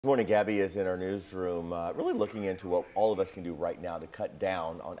This morning, Gabby is in our newsroom, really looking into what all of us can do right now to cut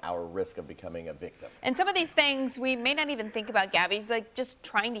down on our risk of becoming a victim. And some of these things we may not even think about, Gabby, like just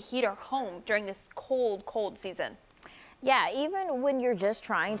trying to heat our home during this cold season. Yeah, even when you're just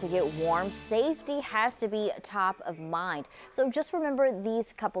trying to get warm, safety has to be top of mind. So just remember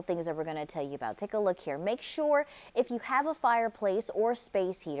these couple things that we're going to tell you about. Take a look here. Make sure if you have a fireplace or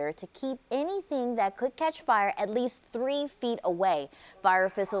space heater to keep anything that could catch fire at least 3 feet away. Fire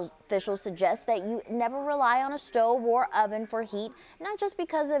officials suggest that you never rely on a stove or oven for heat, not just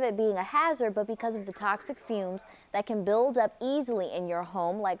because of it being a hazard, but because of the toxic fumes that can build up easily in your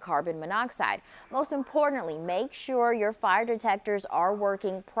home, like carbon monoxide. Most importantly, make sure your fire detectors are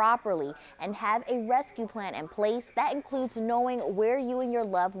working properly and have a rescue plan in place. That includes knowing where you and your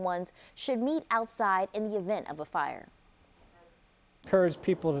loved ones should meet outside in the event of a fire. Encourage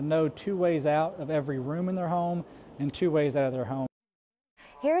people to know 2 ways out of every room in their home and 2 ways out of their home.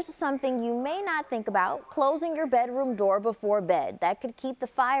 Here's something you may not think about: closing your bedroom door before bed. That could keep the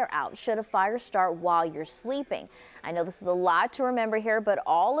fire out should a fire start while you're sleeping. I know this is a lot to remember here, but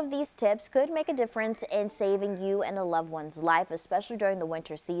all of these tips could make a difference in saving you and a loved one's life, especially during the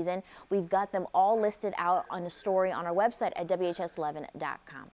winter season. We've got them all listed out on a story on our website at WHS11.com.